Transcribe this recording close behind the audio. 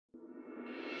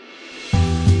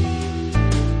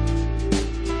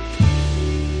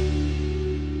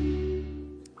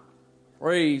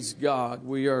Praise God.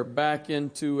 We are back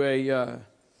into a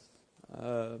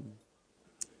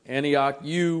Antioch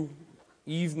U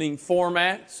evening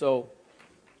format. So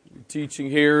we're teaching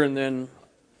here, and then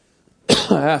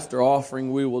after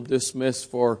offering we will dismiss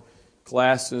for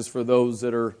classes for those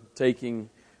that are taking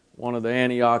one of the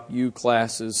Antioch U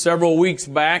classes. Several weeks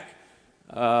back,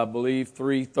 I believe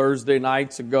 3 Thursday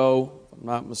nights ago, if I'm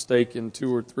not mistaken,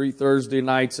 2 or 3 Thursday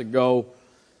nights ago,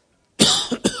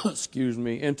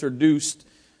 introduced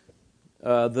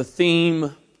the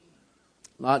theme,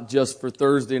 not just for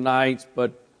Thursday nights,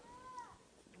 but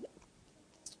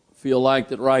feel like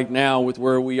that right now with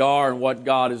where we are and what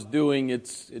God is doing,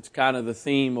 it's kind of the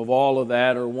theme of all of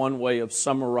that, or one way of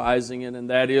summarizing it,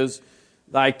 and that is,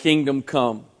 Thy kingdom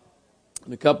come.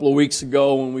 And a couple of weeks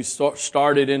ago when we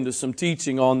started into some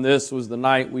teaching on this was the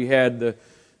night we had the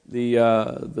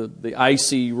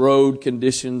icy road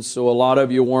conditions, so a lot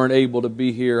of you weren't able to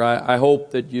be here. I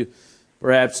hope that you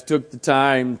perhaps took the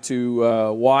time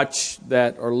to watch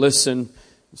that or listen.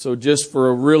 So just for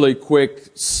a really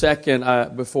quick second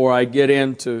before I get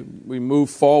into, we move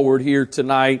forward here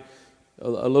tonight,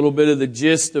 a little bit of the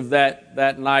gist of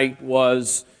that night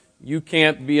was, you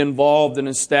can't be involved in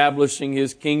establishing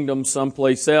His kingdom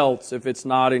someplace else if it's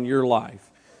not in your life.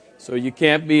 So you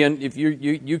can't be if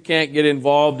you can't get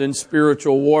involved in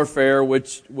spiritual warfare,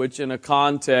 which in a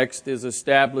context is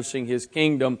establishing His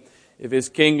kingdom, if His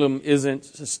kingdom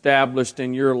isn't established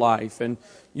in your life. And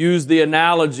use the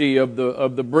analogy of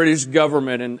the British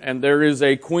government, and there is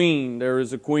a queen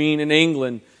in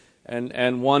England,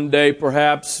 and one day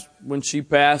perhaps when she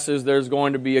passes, there's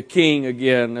going to be a king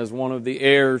again as one of the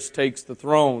heirs takes the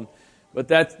throne. But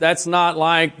that's not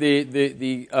like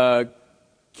the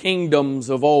kingdoms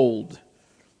of old,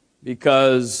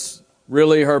 because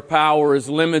really her power is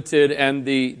limited, and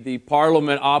the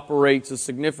parliament operates a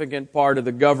significant part of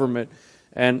the government,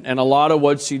 and a lot of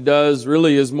what she does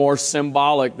really is more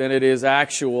symbolic than it is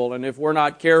actual. And if we're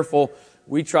not careful,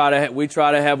 we try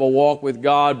to have a walk with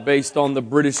God based on the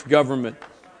British government.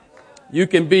 You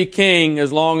can be king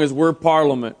as long as we're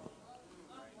parliament.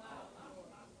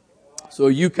 So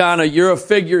you're a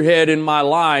figurehead in my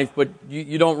life, but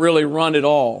you don't really run it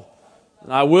all.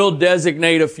 And I will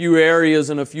designate a few areas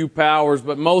and a few powers,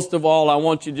 but most of all, I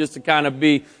want you just to kind of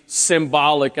be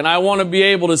symbolic. And I want to be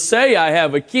able to say I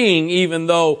have a king, even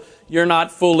though you're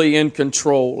not fully in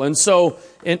control. And so,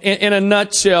 in a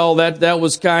nutshell, that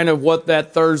was kind of what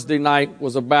that Thursday night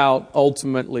was about,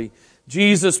 ultimately.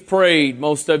 Jesus prayed.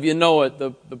 Most of you know it,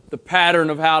 the pattern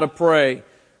of how to pray.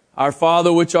 Our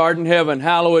Father which art in heaven,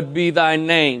 hallowed be thy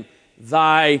name.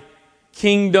 Thy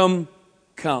kingdom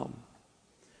come.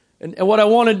 And what I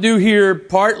want to do here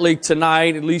partly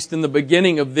tonight, at least in the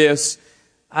beginning of this,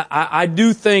 I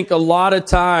do think a lot of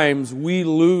times we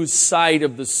lose sight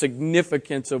of the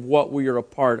significance of what we are a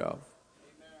part of.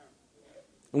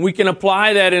 And we can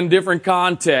apply that in different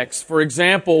contexts. For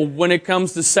example, when it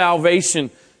comes to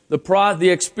salvation, the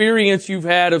experience you've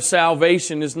had of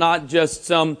salvation is not just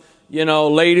some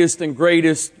latest and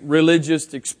greatest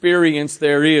religious experience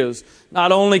there is.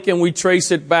 Not only can we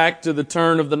trace it back to the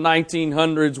turn of the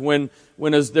 1900s when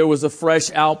there was a fresh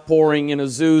outpouring in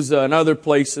Azusa and other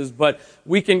places, but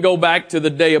we can go back to the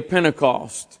day of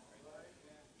Pentecost.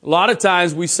 A lot of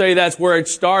times we say that's where it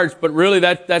starts, but really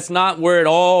that's not where it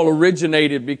all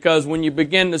originated, because when you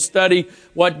begin to study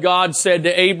what God said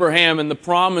to Abraham and the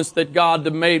promise that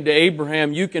God made to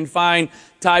Abraham, you can find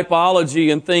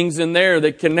typology and things in there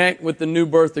that connect with the new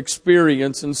birth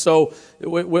experience. And so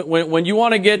when you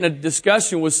want to get in a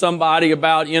discussion with somebody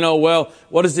about,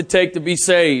 what does it take to be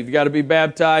saved? You got to be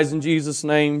baptized in Jesus'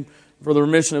 name for the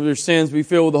remission of your sins, be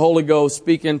filled with the Holy Ghost,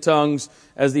 speak in tongues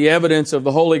as the evidence of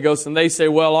the Holy Ghost. And they say,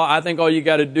 well, I think all you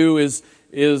got to do is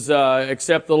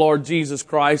accept the Lord Jesus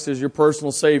Christ as your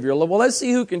personal Savior. Well, let's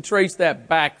see who can trace that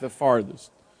back the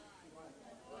farthest.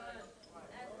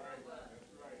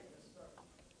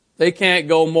 They can't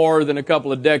go more than a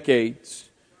couple of decades.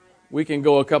 We can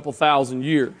go a couple thousand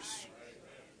years.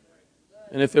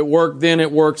 And if it worked then,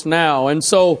 it works now. And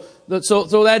so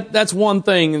that's one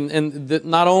thing, and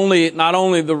not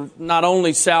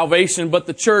only salvation, but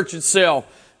the church itself.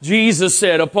 Jesus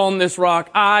said, upon this rock,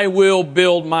 I will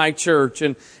build my church.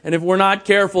 And if we're not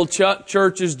careful,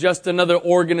 church is just another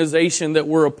organization that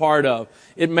we're a part of.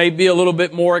 It may be a little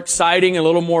bit more exciting, a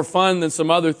little more fun than some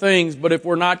other things, but if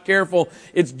we're not careful,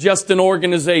 it's just an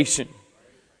organization.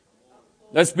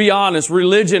 Let's be honest,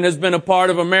 religion has been a part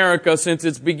of America since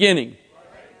its beginning.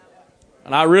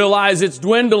 And I realize it's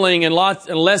dwindling and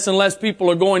less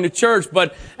people are going to church,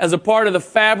 but as a part of the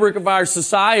fabric of our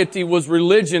society was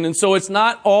religion, and so it's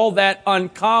not all that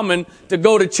uncommon to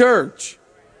go to church.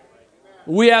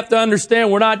 We have to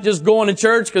understand we're not just going to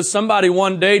church because somebody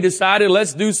one day decided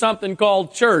let's do something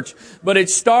called church. But it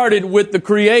started with the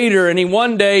Creator, and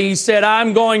one day He said,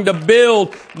 I'm going to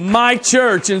build my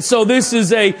church. And so this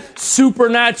is a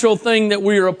supernatural thing that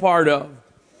we are a part of.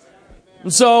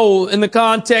 And so, in the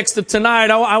context of tonight,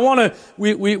 I want to,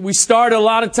 we start a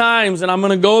lot of times, and I'm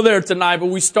going to go there tonight, but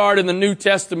we start in the New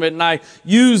Testament, and I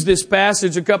used this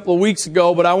passage a couple of weeks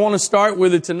ago, but I want to start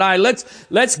with it tonight.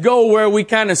 Let's go where we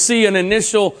kind of see an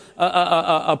initial,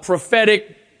 a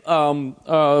prophetic,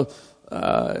 a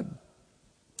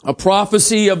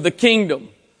prophecy of the kingdom.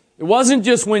 It wasn't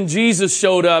just when Jesus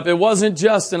showed up. It wasn't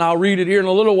just, and I'll read it here in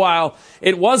a little while,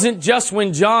 it wasn't just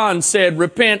when John said,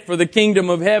 repent for the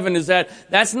kingdom of heaven is at.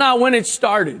 That's not when it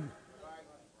started.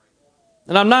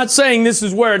 And I'm not saying this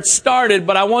is where it started,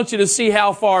 but I want you to see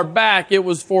how far back it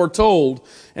was foretold.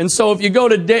 And so if we go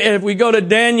to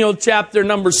Daniel chapter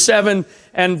number 7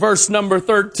 and verse number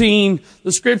 13,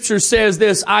 the scripture says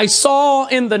this, I saw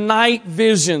in the night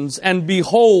visions, and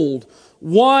behold,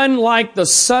 one like the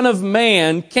Son of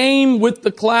Man came with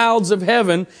the clouds of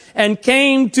heaven and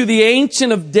came to the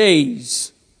Ancient of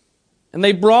Days. And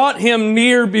they brought him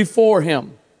near before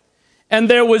him. And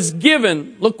there was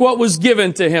given, look what was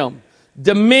given to him,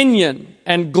 dominion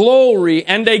and glory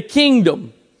and a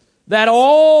kingdom that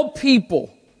all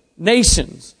people,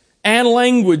 nations and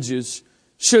languages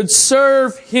should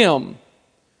serve him.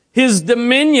 His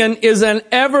dominion is an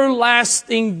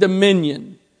everlasting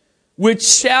dominion, which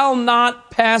shall not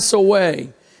pass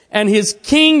away, and his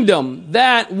kingdom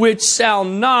that which shall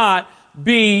not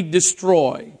be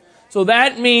destroyed. So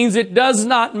that means it does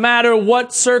not matter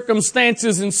what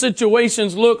circumstances and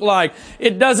situations look like.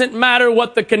 It doesn't matter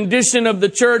what the condition of the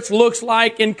church looks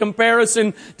like in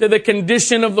comparison to the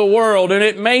condition of the world. And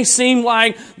it may seem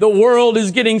like the world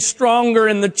is getting stronger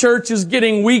and the church is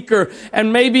getting weaker.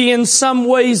 And maybe in some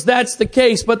ways that's the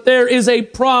case. But there is a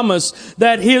promise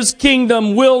that His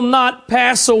kingdom will not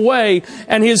pass away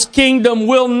and His kingdom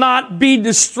will not be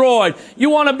destroyed. You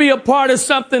want to be a part of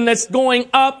something that's going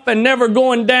up and never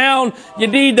going down? You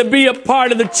need to be a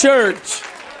part of the church.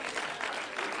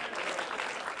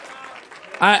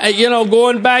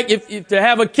 Going back, if to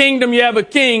have a kingdom, you have a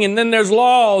king, and then there's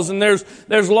laws, and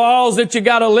there's laws that you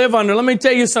got to live under. Let me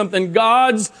tell you something.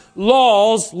 God's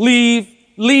laws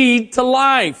lead to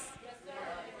life.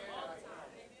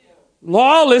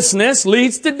 Lawlessness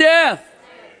leads to death.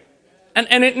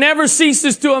 And it never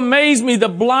ceases to amaze me, the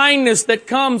blindness that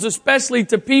comes, especially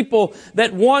to people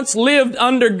that once lived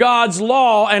under God's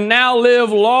law and now live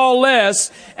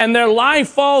lawless, and their life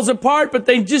falls apart, but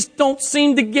they just don't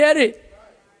seem to get it.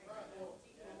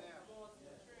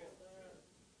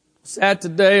 Sat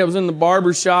today, I was in the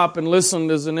barber shop and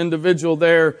listened as an individual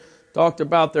there talked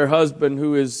about their husband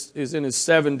who is in his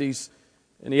 70s.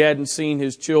 And he hadn't seen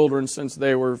his children since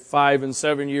they were 5 and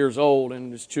 7 years old.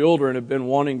 And his children have been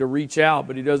wanting to reach out,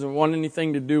 but he doesn't want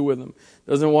anything to do with them.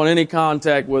 Doesn't want any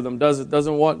contact with them.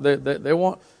 Doesn't want, they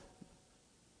want,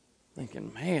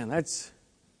 thinking, man, that's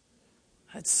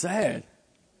sad.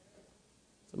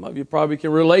 Some of you probably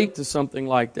can relate to something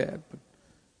like that. But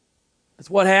that's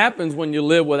what happens when you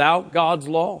live without God's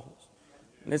laws.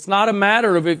 And it's not a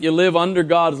matter of if you live under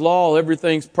God's law,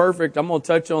 everything's perfect. I'm going to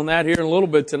touch on that here in a little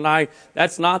bit tonight.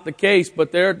 That's not the case,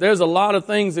 but there's a lot of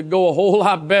things that go a whole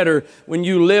lot better when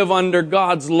you live under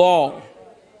God's law.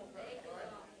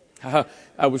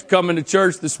 I was coming to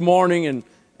church this morning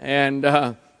and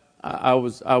I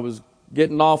was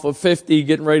getting off of 50,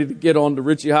 getting ready to get on the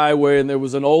Ritchie Highway, and there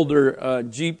was an older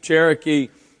Jeep Cherokee,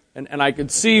 and I could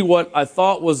see what I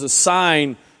thought was a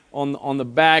sign on the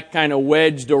back, kind of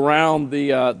wedged around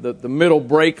the middle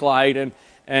brake light, and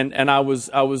I was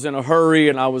in a hurry,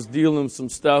 and I was dealing with some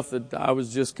stuff that I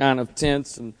was just kind of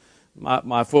tense, and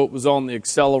my foot was on the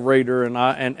accelerator, and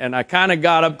I kind of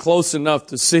got up close enough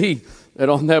to see that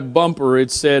on that bumper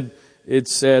it said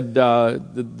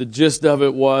the gist of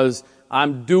it was,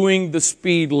 I'm doing the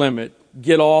speed limit.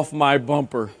 Get off my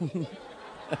bumper.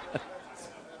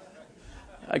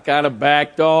 I kind of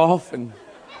backed off and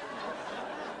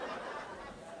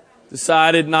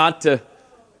decided not to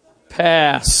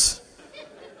pass.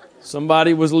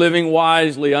 Somebody was living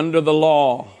wisely under the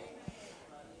law,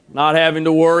 not having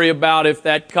to worry about if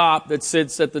that cop that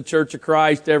sits at the Church of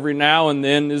Christ every now and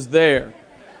then is there.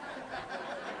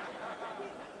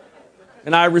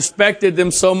 And I respected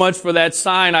them so much for that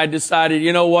sign, I decided,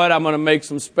 you know what, I'm going to make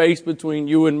some space between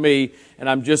you and me, and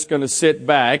I'm just going to sit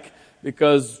back,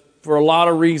 because for a lot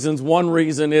of reasons. One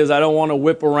reason is I don't want to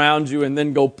whip around you and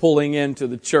then go pulling into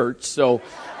the church. So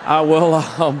I will,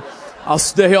 I'll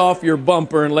stay off your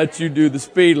bumper and let you do the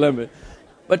speed limit.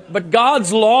 But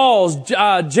God's laws,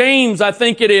 James, I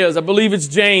think it is, I believe it's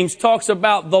James, talks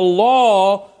about the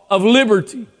law of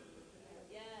liberty.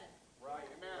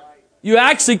 You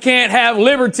actually can't have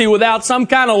liberty without some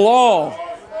kind of law.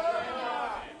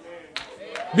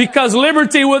 Because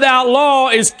liberty without law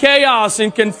is chaos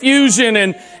and confusion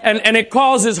and it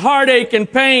causes heartache and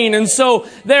pain. And so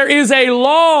there is a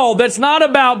law that's not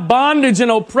about bondage and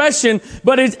oppression,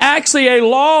 but it's actually a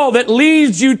law that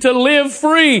leads you to live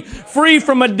free. Free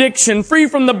from addiction, free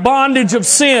from the bondage of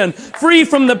sin, free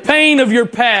from the pain of your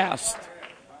past.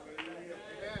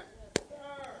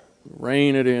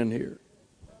 Rein it in here.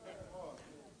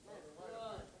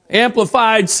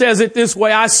 Amplified says it this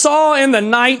way: I saw in the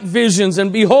night visions,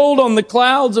 and behold, on the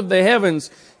clouds of the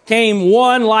heavens came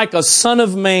one like a son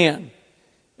of man.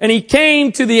 And he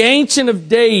came to the Ancient of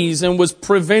Days and was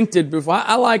prevented before.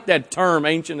 I like that term,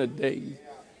 Ancient of Days.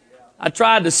 I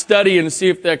tried to study and see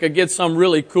if I could get some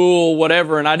really cool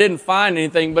whatever, and I didn't find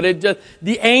anything, but it just,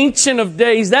 the Ancient of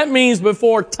Days, that means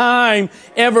before time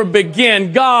ever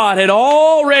began. God had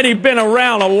already been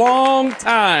around a long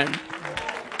time.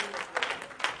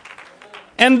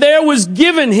 And there was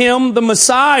given him, the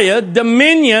Messiah,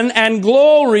 dominion and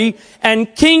glory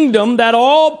and kingdom, that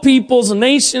all peoples,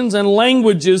 nations, and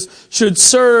languages should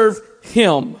serve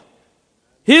him.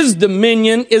 His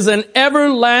dominion is an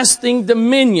everlasting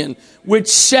dominion which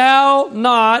shall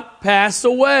not pass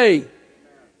away.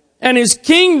 And his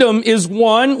kingdom is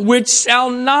one which shall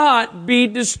not be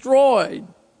destroyed.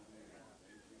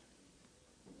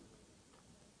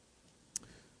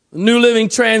 The New Living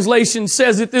Translation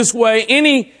says it this way: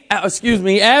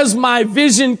 as my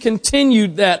vision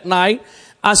continued that night,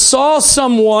 I saw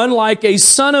someone like a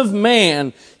son of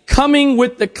man coming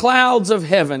with the clouds of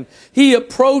heaven. He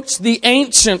approached the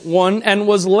Ancient One and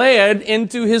was led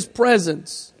into his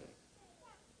presence.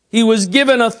 He was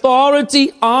given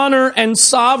authority, honor, and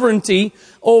sovereignty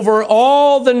over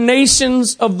all the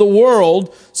nations of the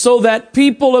world, so that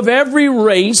people of every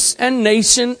race and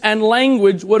nation and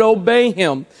language would obey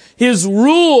him. His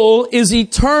rule is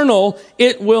eternal.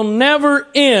 It will never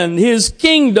end. His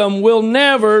kingdom will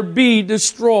never be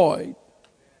destroyed.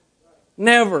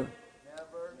 Never.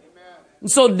 And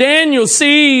so Daniel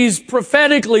sees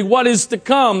prophetically what is to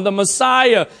come, the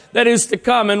Messiah that is to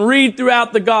come. And read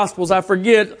throughout the Gospels. I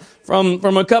forget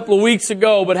from a couple of weeks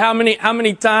ago, but how many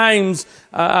times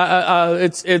I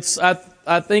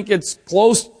think it's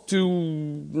close to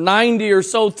 90 or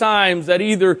so times that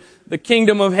either the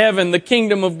kingdom of heaven, the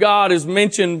kingdom of God is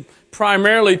mentioned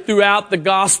primarily throughout the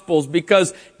Gospels,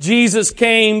 because Jesus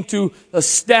came to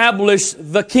establish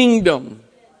the kingdom.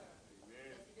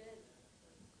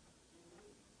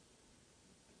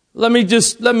 Let me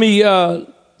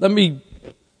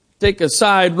take a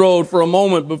side road for a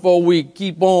moment before we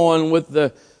keep on with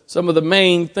some of the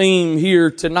main theme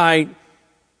here tonight.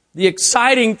 The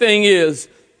exciting thing is,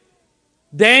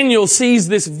 Daniel sees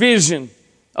this vision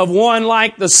of one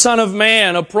like the Son of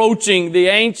Man approaching the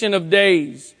Ancient of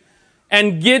Days,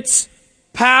 and gets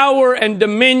power and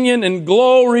dominion and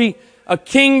glory, a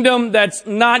kingdom that's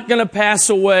not going to pass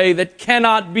away, that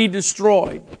cannot be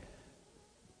destroyed.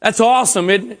 That's awesome,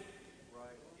 isn't it?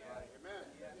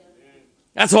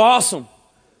 That's awesome.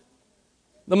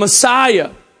 The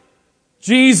Messiah,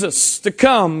 Jesus, to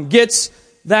come, gets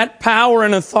that power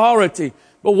and authority.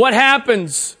 But what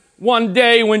happens one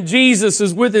day when Jesus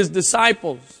is with his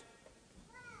disciples?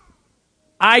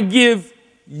 I give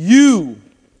you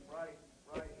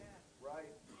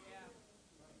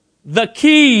the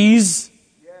keys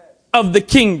of the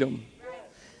kingdom.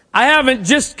 I haven't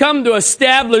just come to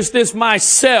establish this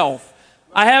myself.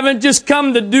 I haven't just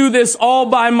come to do this all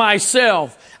by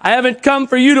myself. I haven't come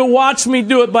for you to watch me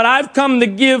do it, but I've come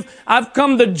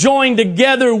to join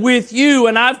together with you,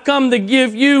 and I've come to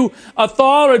give you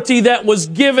authority that was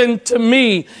given to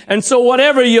me. And so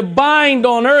whatever you bind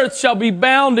on earth shall be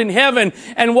bound in heaven,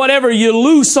 and whatever you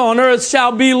loose on earth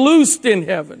shall be loosed in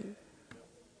heaven.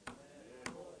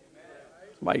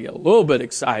 Somebody get a little bit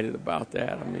excited about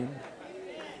that. I mean,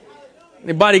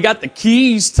 anybody got the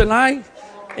keys tonight?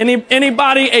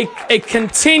 Anybody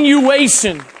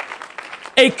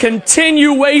a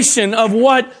continuation of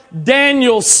what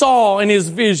Daniel saw in his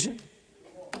vision?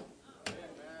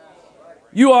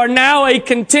 You are now a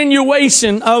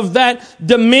continuation of that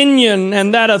dominion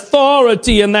and that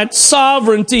authority and that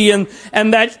sovereignty and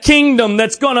that kingdom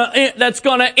that's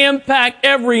gonna impact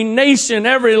every nation,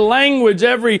 every language,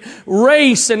 every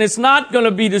race, and it's not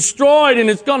gonna be destroyed, and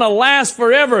it's gonna last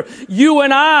forever. You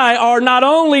and I are not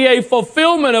only a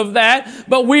fulfillment of that,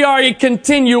 but we are a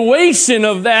continuation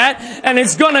of that, and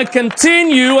it's gonna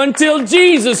continue until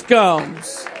Jesus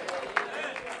comes.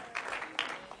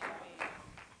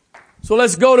 So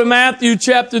let's go to Matthew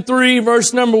chapter 3,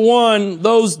 verse number 1.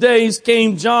 Those days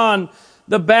came John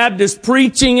the Baptist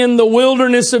preaching in the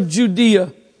wilderness of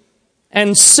Judea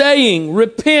and saying,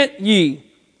 repent ye,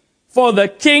 for the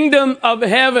kingdom of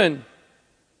heaven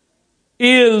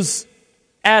is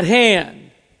at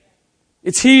hand.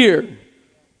 It's here.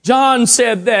 John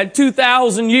said that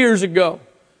 2,000 years ago.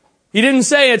 He didn't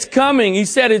say it's coming. He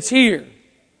said it's here.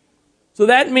 So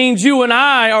that means you and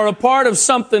I are a part of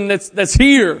something that's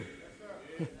here.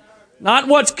 Not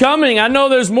what's coming. I know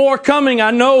there's more coming.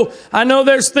 I know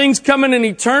there's things coming in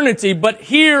eternity. But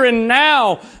here and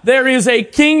now, there is a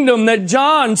kingdom that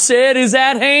John said is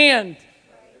at hand.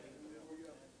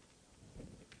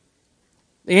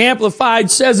 The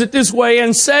Amplified says it this way,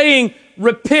 and saying,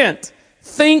 repent,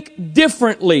 think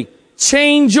differently,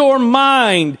 change your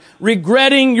mind,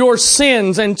 regretting your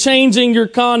sins and changing your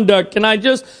conduct. Can I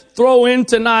just throw in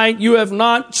tonight, you have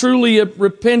not truly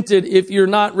repented if you're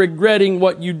not regretting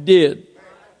what you did.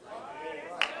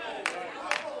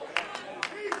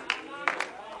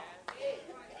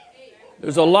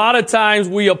 There's a lot of times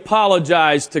we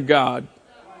apologize to God.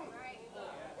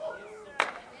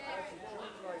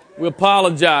 We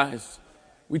apologize.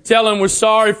 We tell Him we're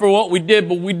sorry for what we did,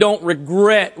 but we don't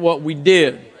regret what we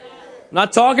did. I'm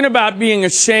not talking about being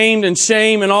ashamed and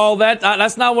shame and all that.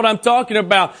 That's not what I'm talking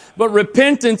about. But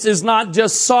repentance is not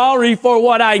just sorry for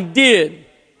what I did.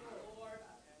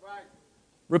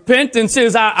 Repentance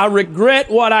is I regret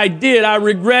what I did. I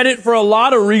regret it for a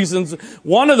lot of reasons.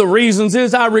 One of the reasons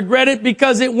is I regret it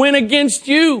because it went against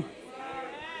you.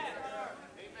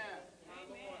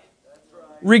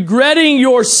 Regretting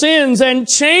your sins and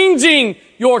changing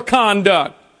your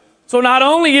conduct. So not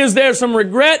only is there some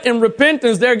regret and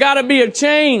repentance, there got to be a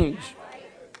change.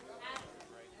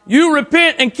 You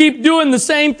repent and keep doing the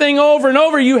same thing over and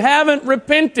over, you haven't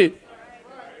repented.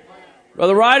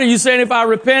 Brother Wright, are you saying if I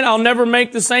repent, I'll never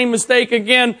make the same mistake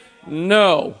again?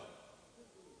 No.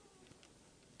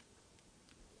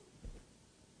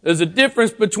 There's a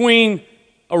difference between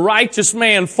a righteous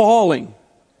man falling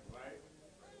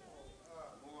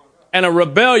and a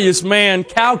rebellious man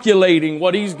calculating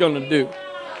what he's going to do.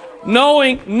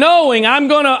 Knowing I'm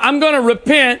gonna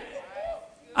repent.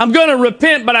 I'm gonna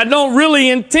repent, but I don't really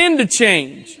intend to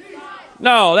change.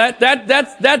 No,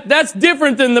 that's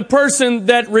different than the person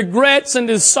that regrets and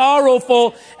is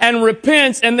sorrowful and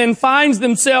repents and then finds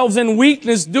themselves in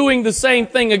weakness doing the same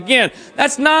thing again.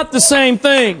 That's not the same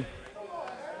thing.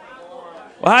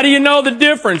 Well, how do you know the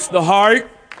difference? The heart.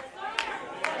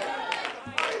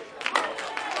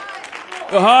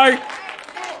 The heart.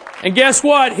 And guess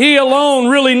what? He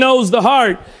alone really knows the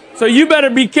heart. So you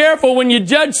better be careful when you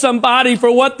judge somebody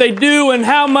for what they do and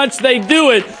how much they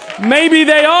do it. Maybe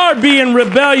they are being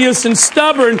rebellious and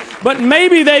stubborn, but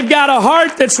maybe they've got a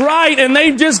heart that's right and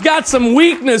they've just got some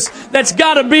weakness that's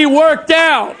got to be worked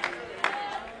out.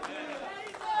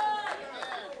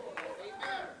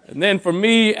 And then for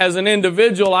me as an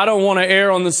individual, I don't want to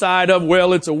err on the side of,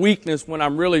 well, it's a weakness when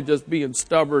I'm really just being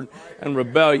stubborn and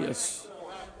rebellious.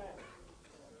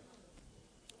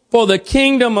 For the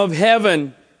kingdom of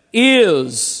heaven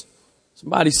is,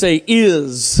 somebody say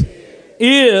is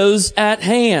at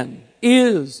hand.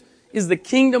 Is the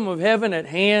kingdom of heaven at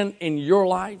hand in your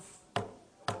life?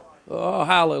 Oh,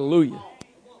 hallelujah.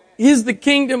 Is the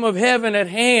kingdom of heaven at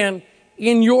hand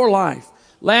in your life?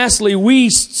 Lastly,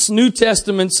 Wuest's New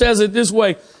Testament says it this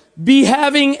way, be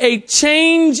having a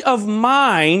change of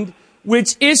mind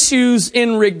which issues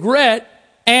in regret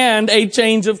and a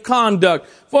change of conduct.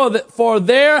 For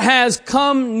there has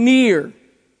come near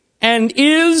and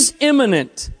is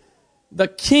imminent the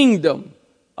kingdom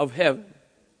of heaven.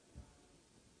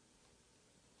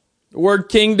 The word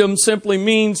kingdom simply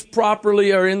means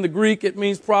properly, or in the Greek it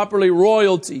means properly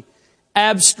royalty,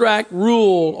 abstract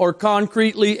rule, or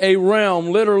concretely a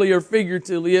realm. Literally or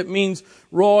figuratively, it means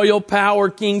royal power,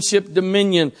 kingship,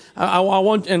 dominion. I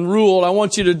want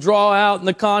you to draw out in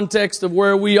the context of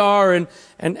where we are and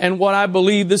what I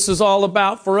believe this is all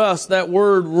about for us, that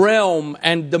word realm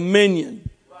and dominion.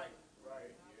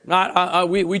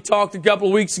 We talked a couple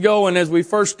of weeks ago, and as we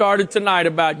first started tonight,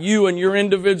 about you and your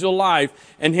individual life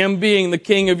and Him being the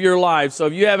king of your life. So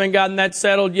if you haven't gotten that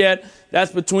settled yet,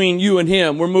 that's between you and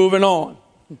Him. We're moving on.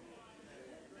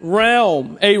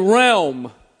 Realm.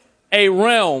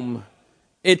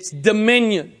 It's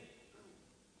dominion.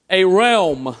 A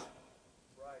realm.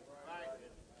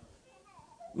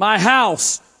 My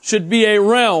house should be a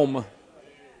realm.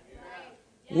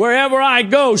 Wherever I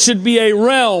go should be a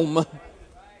realm.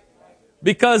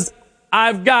 Because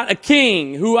I've got a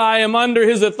king who I am under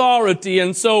his authority.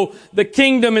 And so the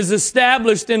kingdom is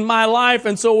established in my life.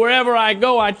 And so wherever I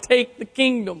go, I take the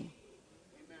kingdom.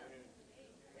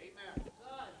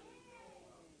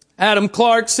 Adam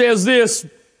Clark says this,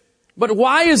 but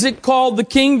why is it called the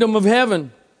kingdom of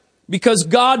heaven? Because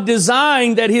God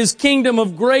designed that His kingdom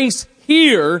of grace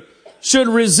here should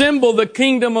resemble the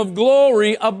kingdom of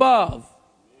glory above.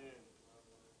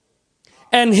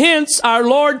 And hence our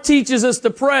Lord teaches us to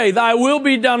pray, Thy will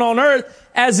be done on earth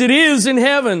as it is in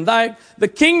heaven.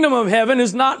 The kingdom of heaven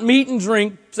is not meat and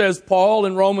drink, says Paul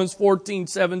in Romans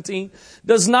 14:17,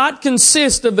 does not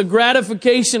consist of the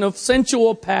gratification of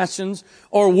sensual passions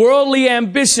or worldly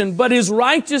ambition, but is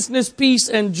righteousness, peace,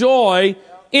 and joy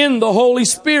in the Holy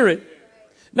Spirit.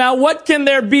 Now, what can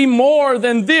there be more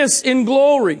than this in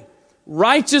glory?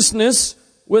 Righteousness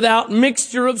without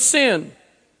mixture of sin.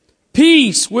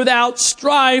 Peace without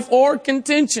strife or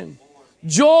contention.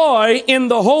 Joy in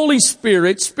the Holy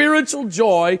Spirit, spiritual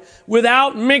joy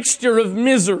without mixture of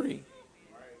misery.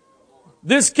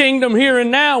 This kingdom here and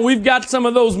now, we've got some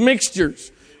of those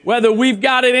mixtures. Whether we've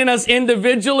got it in us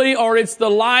individually or it's the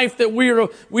life that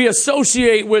we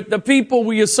associate with, the people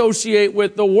we associate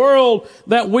with, the world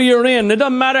that we are in. It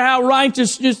doesn't matter how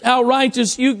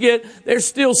righteous you get, there's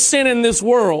still sin in this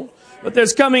world. But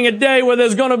there's coming a day where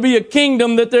there's going to be a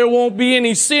kingdom that there won't be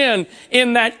any sin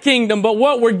in that kingdom. But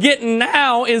what we're getting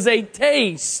now is a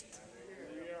taste.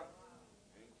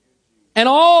 And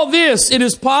all this, it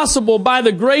is possible by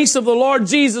the grace of the Lord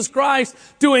Jesus Christ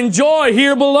to enjoy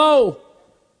here below.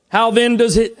 How then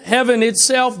does heaven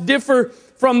itself differ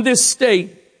from this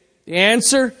state? The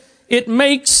answer, it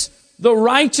makes the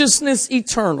righteousness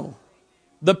eternal,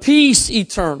 the peace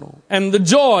eternal, and the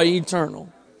joy eternal.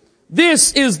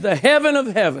 This is the heaven of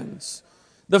heavens.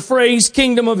 The phrase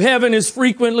kingdom of heaven is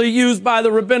frequently used by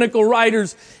the rabbinical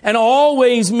writers and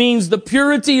always means the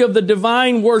purity of the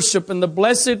divine worship and the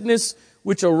blessedness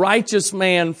which a righteous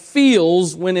man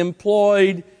feels when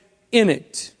employed in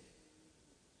it.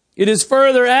 It is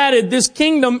further added, this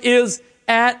kingdom is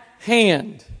at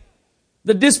hand.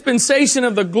 The dispensation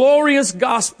of the glorious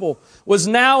gospel was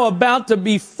now about to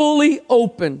be fully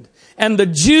opened, and the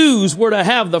Jews were to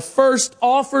have the first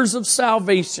offers of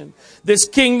salvation. This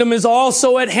kingdom is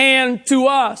also at hand to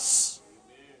us.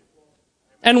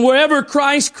 And wherever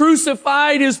Christ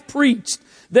crucified is preached,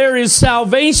 there is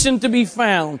salvation to be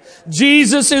found.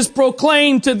 Jesus is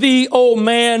proclaimed to thee, O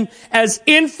man, as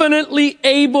infinitely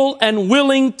able and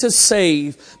willing to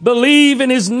save. Believe in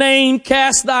His name,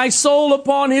 cast thy soul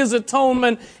upon His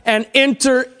atonement, and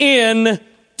enter in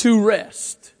to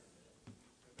rest.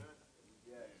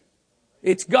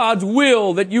 It's God's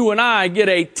will that you and I get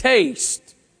a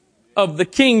taste of the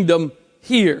kingdom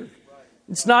here.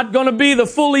 It's not going to be the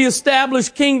fully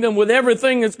established kingdom with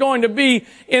everything that's going to be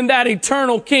in that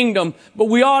eternal kingdom, but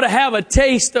we ought to have a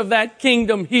taste of that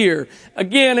kingdom here.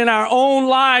 Again, in our own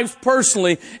lives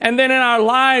personally, and then in our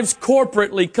lives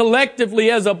corporately,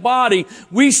 collectively as a body,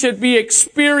 we should be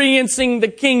experiencing the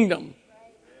kingdom.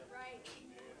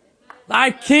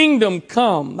 Thy kingdom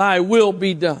come, thy will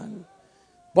be done.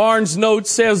 Barnes' note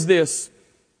says this,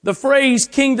 the phrase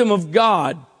kingdom of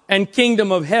God and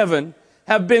kingdom of heaven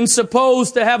have been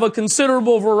supposed to have a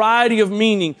considerable variety of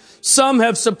meaning. Some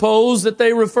have supposed that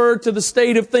they refer to the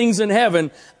state of things in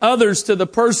heaven, others to the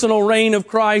personal reign of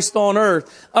Christ on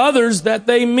earth, others that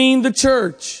they mean the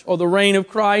church or the reign of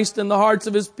Christ in the hearts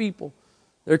of His people.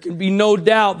 There can be no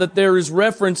doubt that there is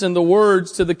reference in the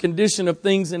words to the condition of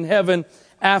things in heaven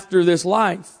after this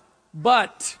life.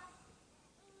 But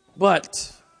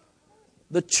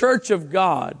the church of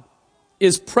God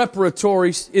is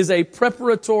a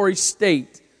preparatory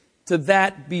state to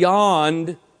that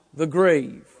beyond the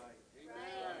grave.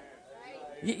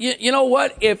 You know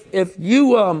what? If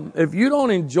you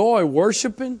don't enjoy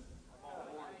worshiping,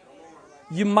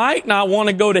 you might not want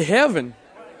to go to heaven.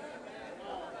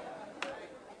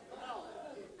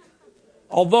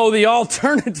 Although the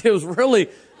alternative is really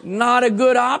not a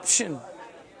good option.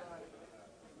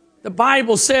 The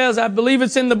Bible says, I believe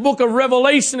it's in the book of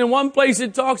Revelation, in one place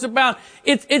it talks about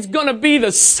it's going to be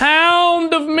the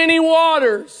sound of many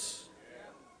waters.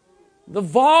 The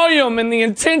volume and the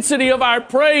intensity of our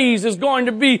praise is going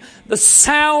to be the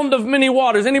sound of many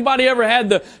waters. Anybody ever had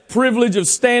the privilege of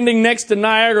standing next to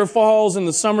Niagara Falls in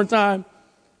the summertime?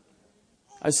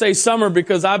 I say summer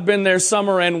because I've been there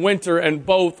summer and winter, and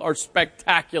both are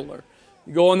spectacular.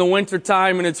 You go in the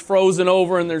wintertime and it's frozen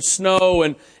over and there's snow,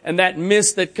 and that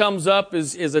mist that comes up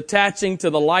is attaching to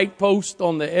the light post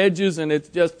on the edges, and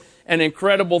an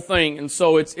incredible thing. And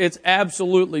so it's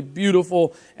absolutely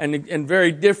beautiful and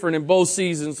very different in both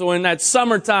seasons. So in that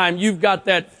summertime, you've got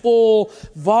that full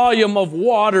volume of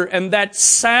water and that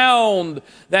sound,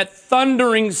 that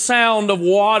thundering sound of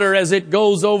water as it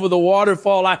goes over the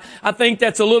waterfall. I think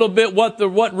that's a little bit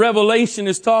what Revelation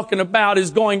is talking about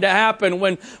is going to happen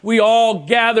when we all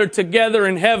gather together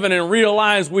in heaven and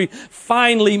realize we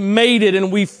finally made it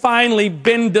and we finally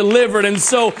been delivered. And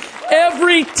so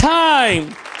every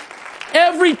time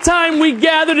we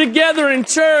gather together in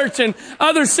church and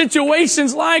other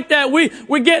situations like that,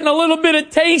 we're getting a little bit of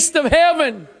taste of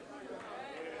heaven.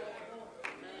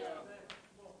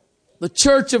 The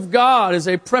church of God is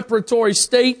a preparatory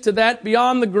state to that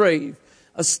beyond the grave,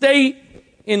 a state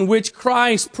in which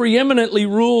Christ preeminently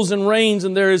rules and reigns,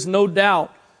 and there is no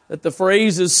doubt that the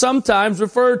phrases sometimes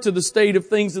refer to the state of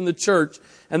things in the church,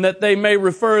 and that they may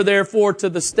refer, therefore, to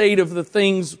the state of the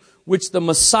things which the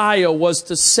Messiah was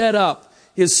to set up,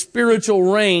 his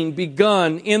spiritual reign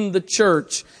begun in the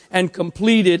church and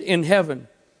completed in heaven.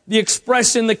 The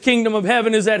expression, the kingdom of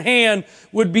heaven is at hand,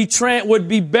 would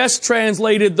be best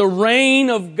translated, the reign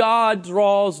of God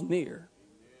draws near.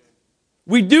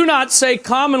 We do not say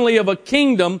commonly of a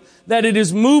kingdom that it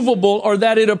is movable or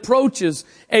that it approaches.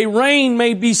 A reign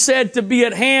may be said to be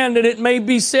at hand, and it may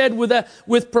be said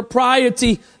with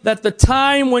propriety that the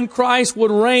time when Christ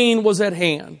would reign was at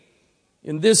hand.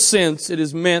 In this sense, it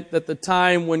is meant that the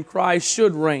time when Christ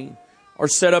should reign or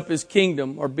set up his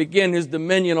kingdom or begin his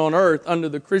dominion on earth under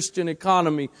the Christian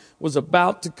economy was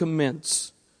about to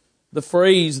commence. The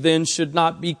phrase then should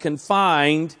not be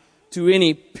confined to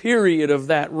any period of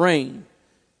that reign,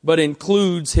 but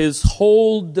includes his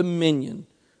whole dominion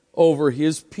over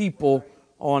his people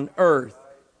on earth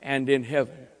and in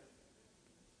heaven.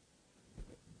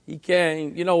 He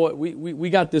came, you know what, we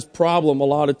got this problem a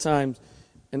lot of times,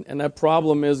 and that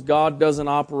problem is God doesn't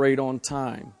operate on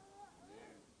time.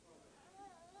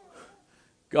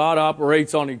 God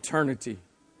operates on eternity.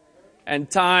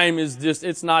 And time is just,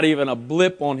 it's not even a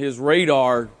blip on his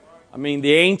radar. I mean,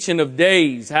 the Ancient of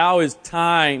Days, how is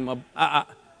time?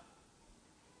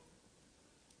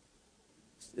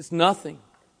 It's nothing.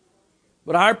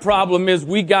 But our problem is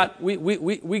we got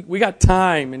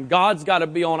time, and God's got to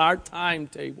be on our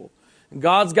timetable. And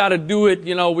God's got to do it,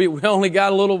 you know, we only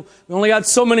got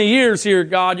so many years here,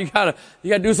 God. You got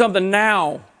to do something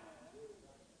now.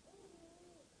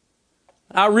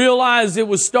 I realized it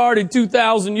was started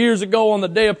 2,000 years ago on the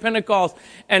day of Pentecost.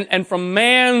 And from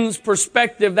man's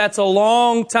perspective, that's a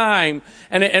long time.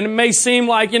 And it may seem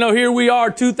like, you know, here we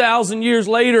are 2,000 years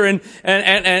later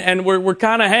and we're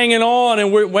kind of hanging on,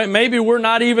 and maybe we're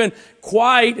not even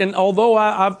quite. And although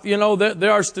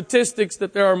there are statistics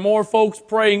that there are more folks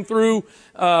praying through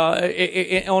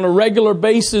on a regular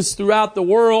basis throughout the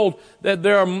world,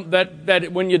 that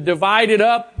when you divide it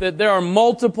up, that there are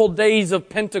multiple days of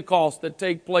Pentecost that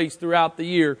take place throughout the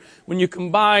year. When you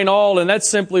combine all, and that's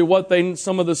simply what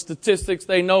some of the statistics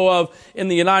they know of in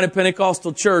the United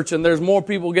Pentecostal Church, and there's more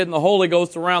people getting the Holy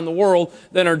Ghost around the world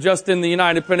than are just in the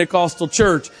United Pentecostal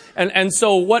Church. And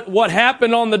so what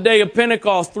happened on the day of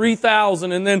Pentecost,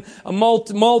 3,000, and then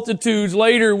multitudes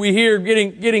later we hear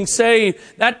getting saved,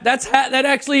 that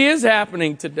actually is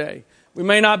happening today. We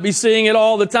may not be seeing it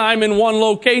all the time in one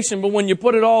location, but when you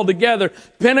put it all together,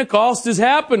 Pentecost is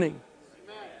happening.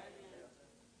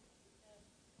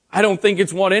 I don't think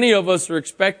it's what any of us are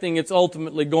expecting it's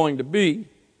ultimately going to be.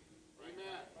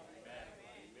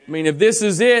 I mean, if this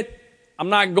is it, I'm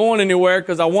not going anywhere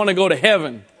because I want to go to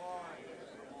heaven.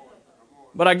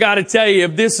 But I got to tell you,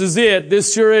 if this is it,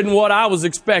 this sure isn't what I was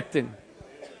expecting.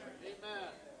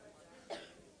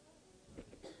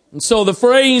 And so the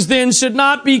phrase then should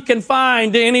not be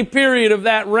confined to any period of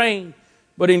that reign,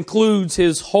 but includes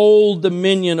his whole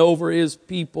dominion over his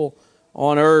people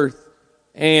on earth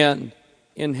and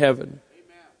in heaven.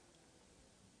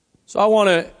 So I want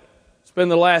to spend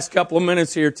the last couple of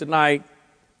minutes here tonight,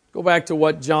 go back to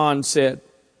what John said.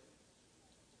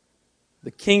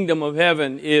 The kingdom of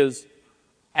heaven is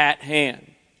at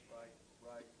hand.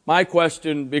 My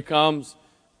question becomes,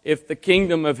 if the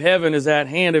kingdom of heaven is at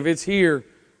hand, if it's here,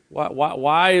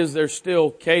 why is there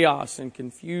still chaos and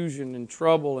confusion and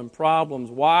trouble and problems?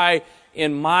 Why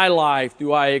in my life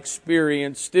do I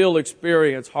still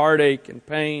experience heartache and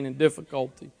pain and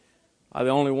difficulty? I'm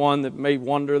the only one that may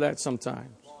wonder that sometimes.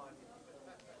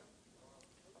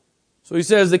 So he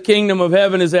says the kingdom of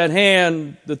heaven is at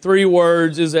hand. The three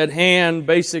words "is at hand"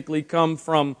 basically come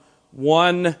from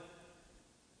one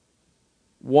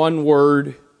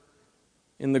word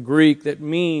in the Greek that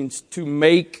means to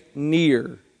make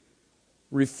near.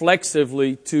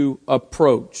 Reflexively, to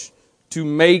approach. To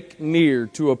make near,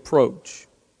 to approach.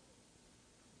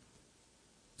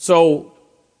 So,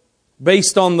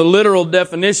 based on the literal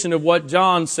definition of what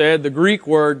John said, the Greek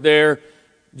word there,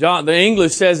 the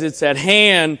English says it's at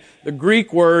hand. The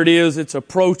Greek word is it's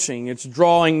approaching, it's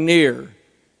drawing near,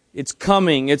 it's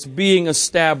coming, it's being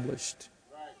established.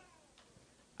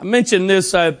 I mentioned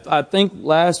this, I think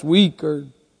last week or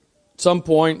some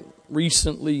point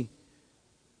recently,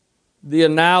 the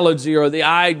analogy or the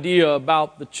idea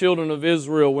about the children of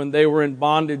Israel when they were in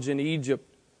bondage in Egypt.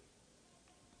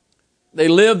 They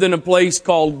lived in a place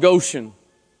called Goshen.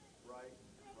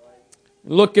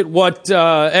 Look at what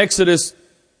Exodus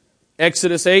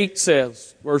 8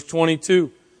 says, verse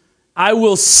 22. I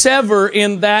will sever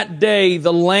in that day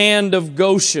the land of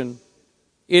Goshen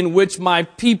in which my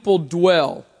people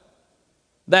dwell,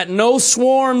 that no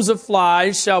swarms of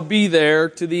flies shall be there,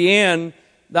 to the end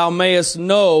thou mayest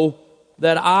know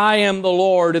that I am the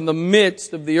Lord in the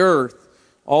midst of the earth.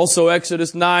 Also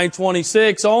Exodus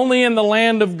 9:26, only in the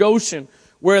land of Goshen,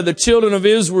 where the children of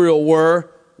Israel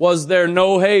were, was there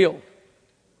no hail.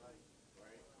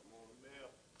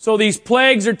 So these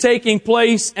plagues are taking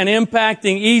place and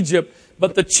impacting Egypt,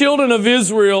 but the children of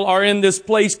Israel are in this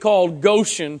place called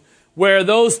Goshen, where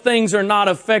those things are not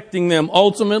affecting them.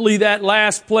 Ultimately, that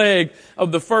last plague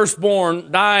of the firstborn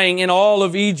dying in all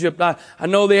of Egypt, I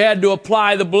know they had to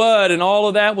apply the blood and all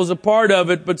of that was a part of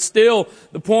it, but still,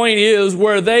 the point is,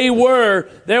 where they were,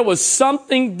 there was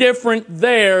something different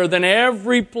there than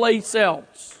every place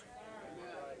else.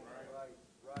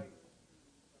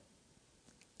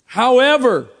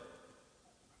 However,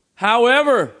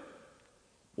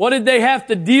 what did they have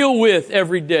to deal with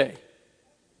every day?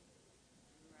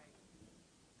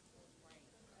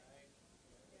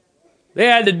 They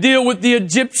had to deal with the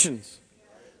Egyptians.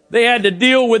 They had to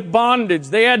deal with bondage.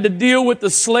 They had to deal with the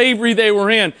slavery they were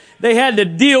in. They had to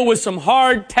deal with some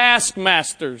hard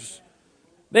taskmasters.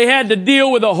 They had to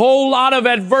deal with a whole lot of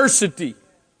adversity.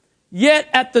 Yet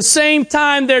at the same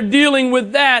time they're dealing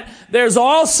with that, there's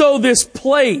also this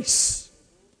place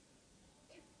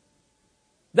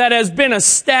that has been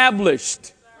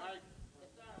established.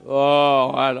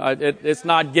 It's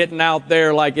not getting out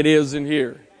there like it is in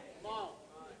here.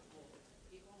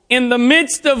 In the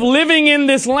midst of living in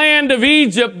this land of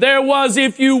Egypt, there was,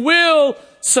 if you will,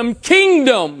 some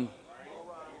kingdom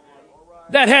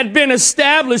that had been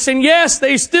established. And yes,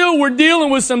 they still were dealing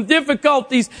with some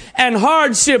difficulties and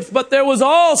hardships, but there was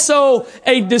also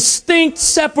a distinct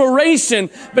separation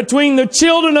between the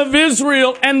children of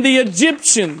Israel and the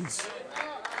Egyptians.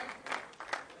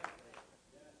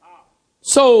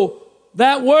 So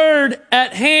that word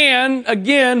at hand,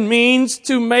 again, means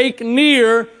to make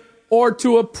near or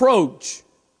to approach.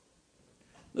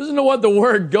 Listen to what the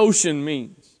word Goshen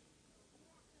means.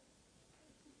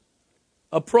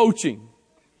 Approaching.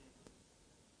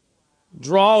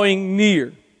 Drawing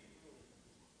near.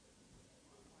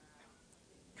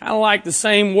 Kind of like the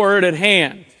same word at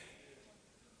hand.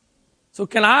 So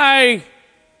can I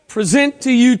present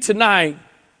to you tonight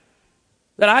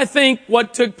that I think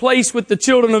what took place with the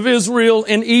children of Israel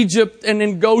in Egypt and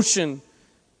in Goshen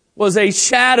was a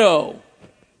shadow,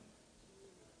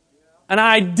 an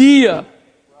idea,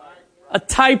 a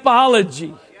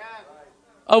typology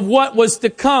of what was to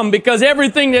come, because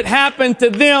everything that happened to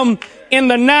them in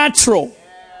the natural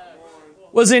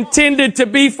was intended to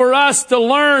be for us to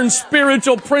learn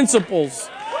spiritual principles.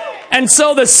 And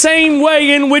so the same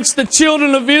way in which the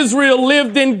children of Israel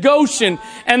lived in Goshen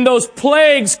and those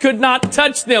plagues could not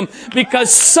touch them because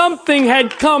something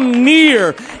had come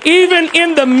near. Even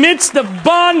in the midst of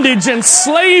bondage and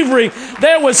slavery,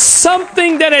 there was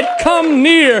something that had come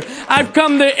near. I've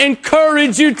come to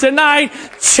encourage you tonight,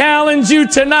 challenge you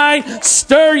tonight,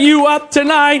 stir you up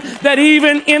tonight, that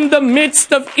even in the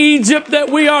midst of Egypt that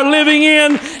we are living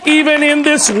in, even in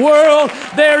this world,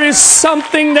 there is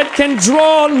something that can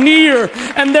draw near.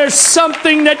 And there's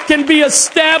something that can be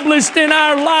established in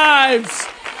our lives.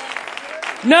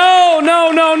 No.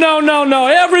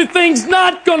 Everything's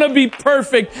not going to be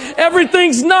perfect.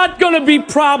 Everything's not going to be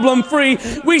problem-free.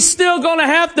 We're still going to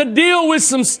have to deal with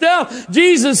some stuff.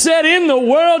 Jesus said, in the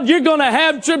world you're going to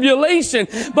have tribulation,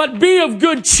 but be of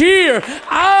good cheer.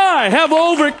 I have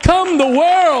overcome the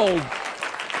world.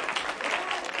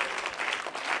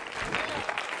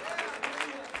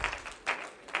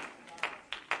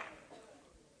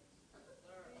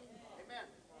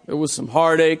 There was some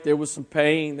heartache, there was some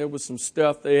pain, there was some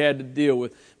stuff they had to deal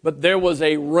with. But there was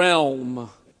a realm.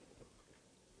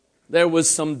 There was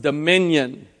some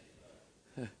dominion.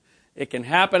 It can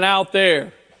happen out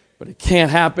there, but it can't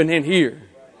happen in here.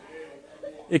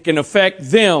 It can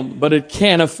affect them, but it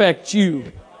can't affect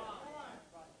you.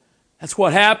 That's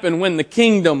what happened when the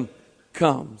kingdom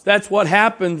comes. That's what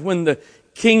happens when the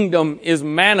kingdom is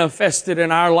manifested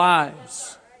in our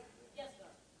lives.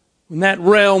 When that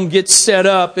realm gets set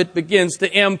up, it begins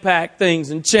to impact things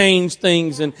and change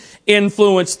things and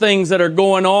influence things that are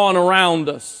going on around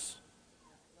us.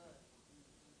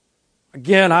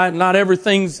 Again, not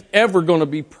everything's ever going to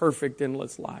be perfect in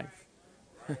this life.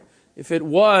 If it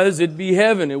was, it'd be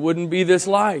heaven. It wouldn't be this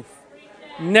life.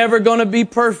 Never going to be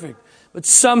perfect. But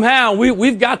somehow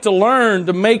we've got to learn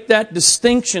to make that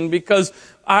distinction, because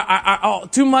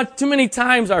too many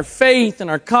times our faith and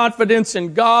our confidence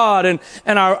in God and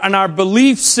our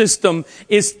belief system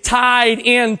is tied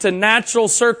into natural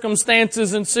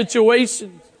circumstances and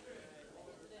situations.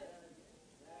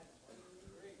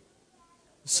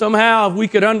 Somehow if we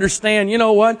could understand, you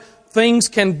know what? Things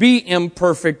can be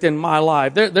imperfect in my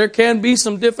life. There can be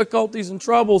some difficulties and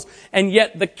troubles, and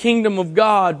yet the kingdom of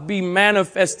God be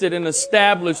manifested and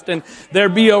established, and there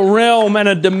be a realm and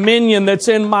a dominion that's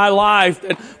in my life,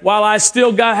 that while I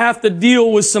still have to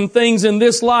deal with some things in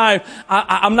this life,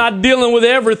 I'm not dealing with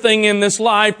everything in this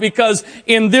life, because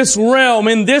in this realm,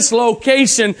 in this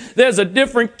location, there's a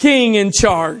different king in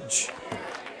charge.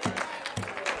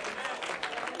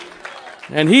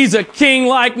 And he's a king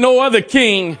like no other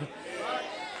king.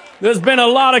 There's been a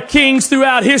lot of kings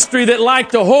throughout history that like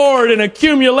to hoard and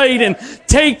accumulate and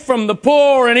take from the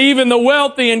poor and even the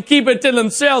wealthy and keep it to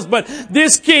themselves. But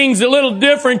this king's a little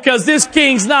different, because this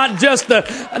king's not just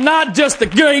a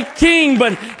great king,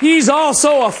 but he's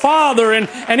also a father,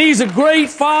 and he's a great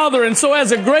father. And so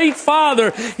as a great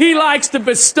father, he likes to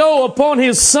bestow upon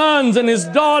his sons and his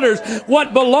daughters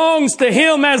what belongs to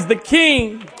him as the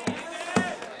king.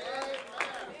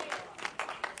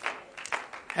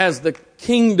 As the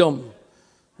kingdom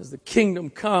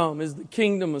come, is the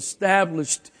kingdom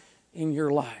established in your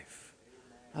life.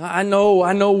 I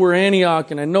know we're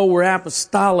Antioch, and I know we're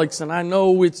apostolics, and I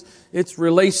know it's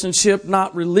relationship,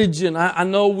 not religion. I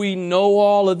know we know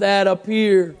all of that up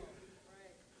here.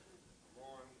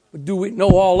 But do we know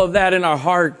all of that in our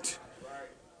heart?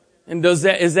 And is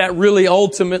that really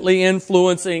ultimately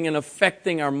influencing and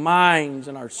affecting our minds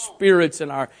and our spirits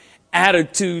and our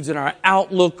attitudes and our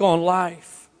outlook on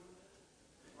life?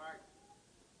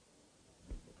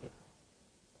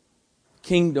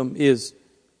 Kingdom is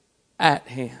at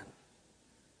hand.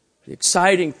 The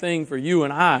exciting thing for you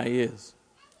and I is,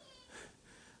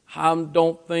 I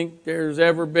don't think there's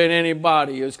ever been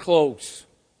anybody as close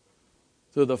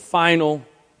to the final,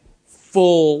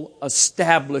 full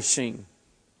establishing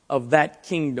of that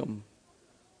kingdom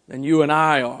than you and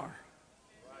I are.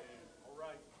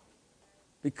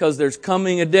 Because there's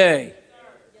coming a day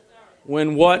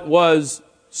when what was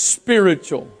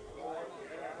spiritual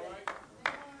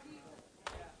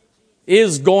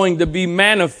is going to be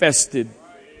manifested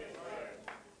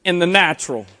in the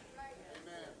natural.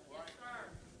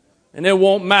 And it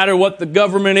won't matter what the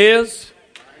government is.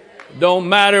 Don't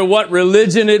matter what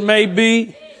religion it may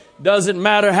be. Doesn't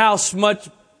matter how much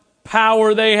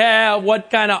power they have, what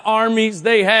kind of armies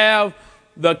they have.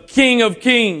 The King of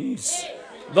Kings,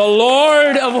 the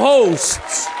Lord of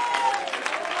Hosts.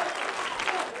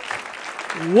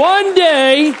 One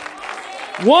day,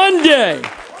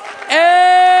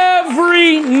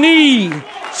 every knee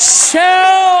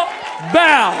shall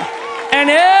bow, and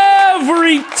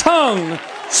every tongue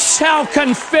shall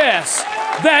confess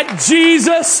that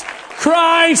Jesus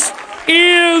Christ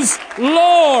is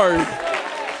Lord.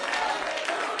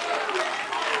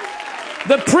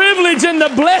 The privilege and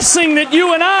the blessing that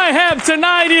you and I have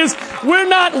tonight is we're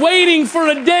not waiting for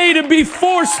a day to be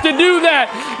forced to do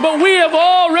that, but we have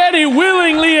already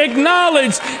willingly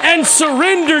acknowledged and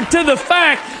surrendered to the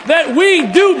fact that we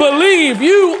do believe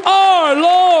you are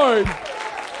Lord.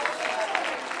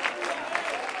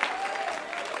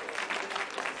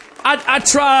 I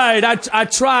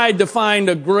tried to find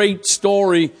a great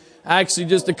story. Actually,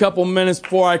 just a couple minutes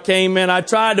before I came in, I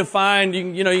tried to find,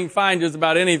 you can find just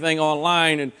about anything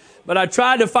online, but I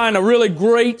tried to find a really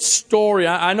great story.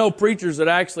 I know preachers that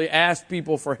actually ask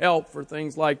people for help for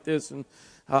things like this, and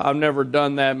I've never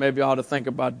done that. Maybe I ought to think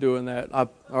about doing that. All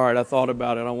right, I thought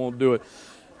about it. I won't do it.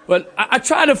 But I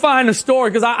try to find a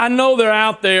story, because I know they're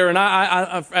out there, and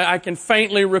I can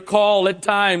faintly recall at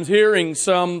times hearing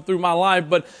some through my life,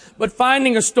 but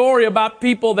finding a story about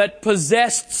people that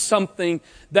possessed something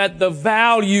that the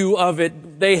value of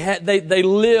it, they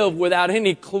live without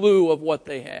any clue of what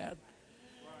they had.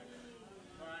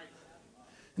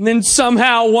 And then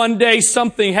somehow one day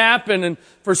something happened, and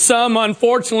for some,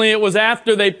 unfortunately, it was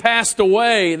after they passed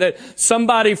away that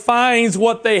somebody finds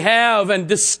what they have and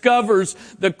discovers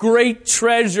the great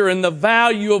treasure and the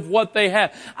value of what they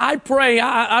have. I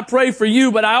pray for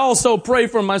you, but I also pray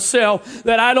for myself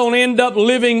that I don't end up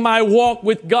living my walk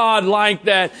with God like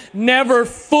that, never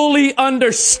fully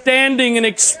understanding and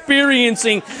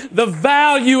experiencing the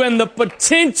value and the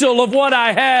potential of what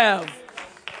I have.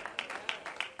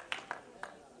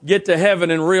 Get to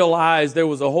heaven and realize there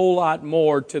was a whole lot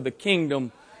more to the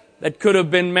kingdom that could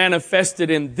have been manifested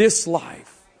in this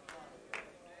life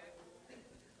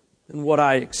than what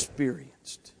I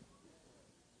experienced.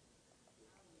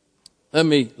 Let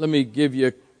me give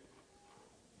you,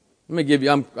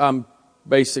 I'm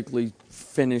basically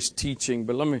finished teaching,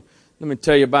 but let me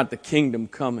tell you about the kingdom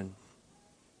coming.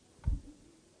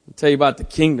 I'll tell you about the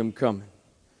kingdom coming.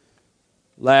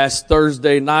 Last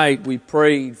Thursday night we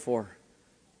prayed for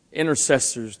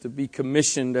intercessors to be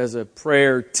commissioned as a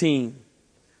prayer team.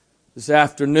 This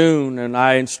afternoon, and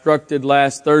I instructed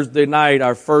last Thursday night,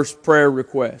 our first prayer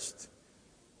request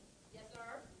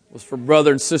was for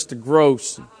Brother and Sister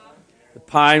Gross, the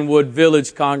Pinewood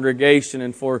Village congregation,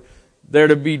 and for there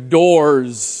to be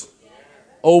doors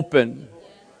open,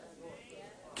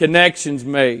 connections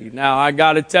made. Now, I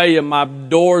got to tell you, my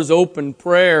doors open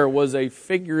prayer was a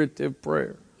figurative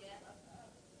prayer.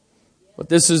 But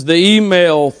this is the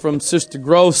email from Sister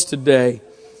Gross today.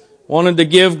 Wanted to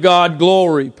give God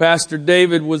glory. Pastor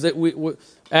David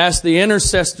asked the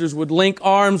intercessors would link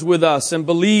arms with us and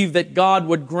believe that God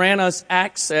would grant us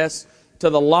access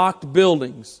to the locked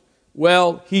buildings.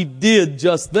 Well, He did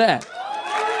just that.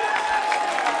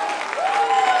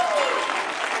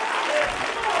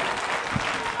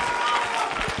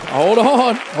 Hold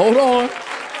on.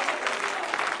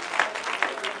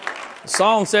 The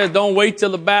song says, don't wait till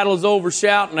the battle's over,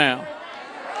 shout now.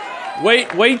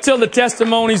 Wait till the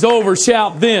testimony's over,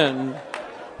 shout then.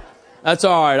 That's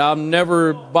all right. I'm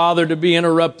never bothered to be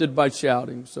interrupted by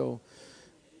shouting.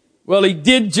 Well, he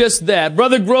did just that.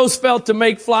 Brother Gross felt to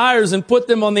make flyers and put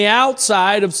them on the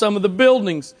outside of some of the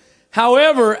buildings.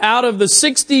 However, out of the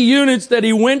 60 units that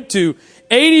he went to,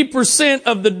 80%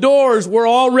 of the doors were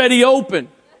already open.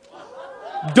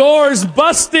 Doors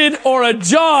busted or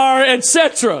ajar,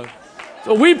 etc.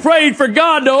 So we prayed for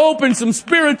God to open some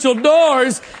spiritual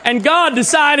doors, and God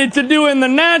decided to do in the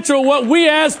natural what we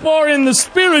asked for in the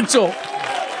spiritual.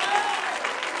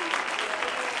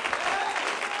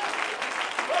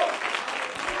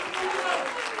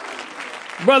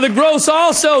 Brother Gross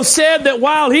also said that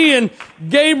while he and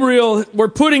Gabriel were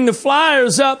putting the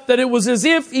flyers up, that it was as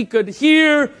if he could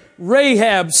hear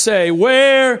Rahab say,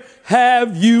 "Where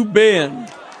have you been?"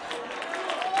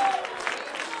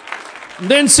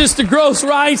 Then Sister Gross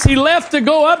writes, he left to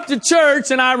go up to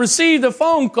church, and I received a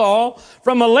phone call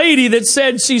from a lady that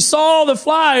said she saw the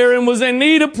flyer and was in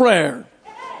need of prayer.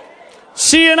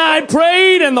 She and I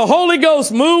prayed, and the Holy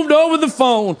Ghost moved over the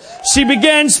phone. She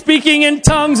began speaking in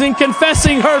tongues and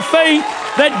confessing her faith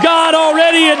that God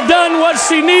already had done what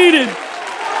she needed.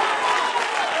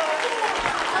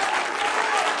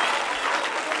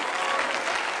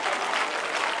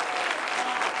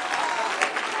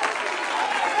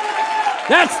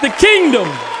 That's the kingdom.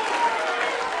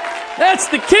 That's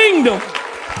the kingdom.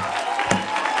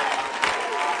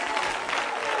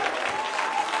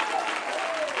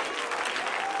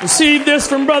 Received this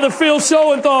from Brother Phil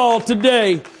Schoenthal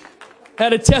today.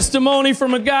 Had a testimony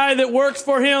from a guy that works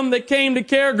for him that came to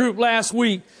care group last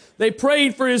week. They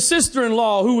prayed for his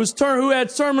sister-in-law who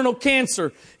had terminal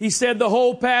cancer. He said the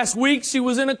whole past week she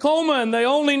was in a coma, and they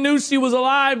only knew she was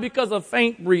alive because of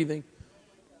faint breathing.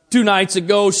 2 nights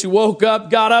ago, she woke up,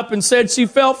 got up, and said she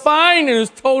felt fine and is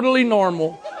totally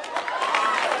normal.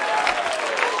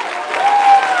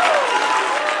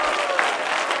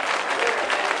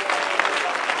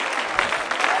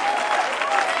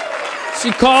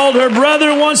 She called her brother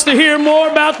and wants to hear more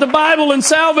about the Bible and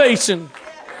salvation.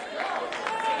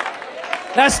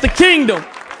 That's the kingdom.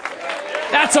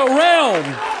 That's a realm.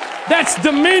 That's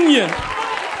dominion.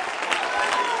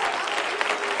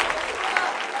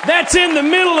 That's in the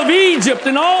middle of Egypt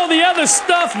and all the other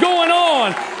stuff going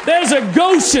on. There's a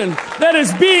Goshen that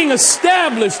is being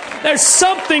established. There's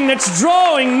something that's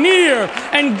drawing near,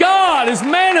 and God is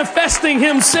manifesting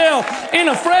Himself in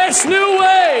a fresh new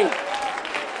way.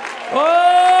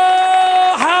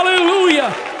 Oh, hallelujah.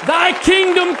 Thy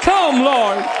kingdom come,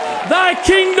 Lord. Thy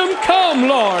kingdom come,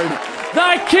 Lord.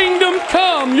 Thy kingdom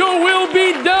come. Your will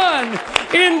be done.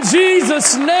 In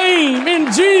Jesus' name.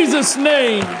 In Jesus'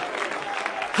 name.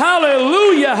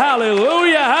 Hallelujah,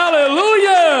 hallelujah,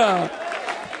 hallelujah.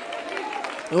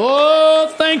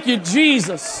 Oh, thank you,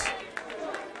 Jesus.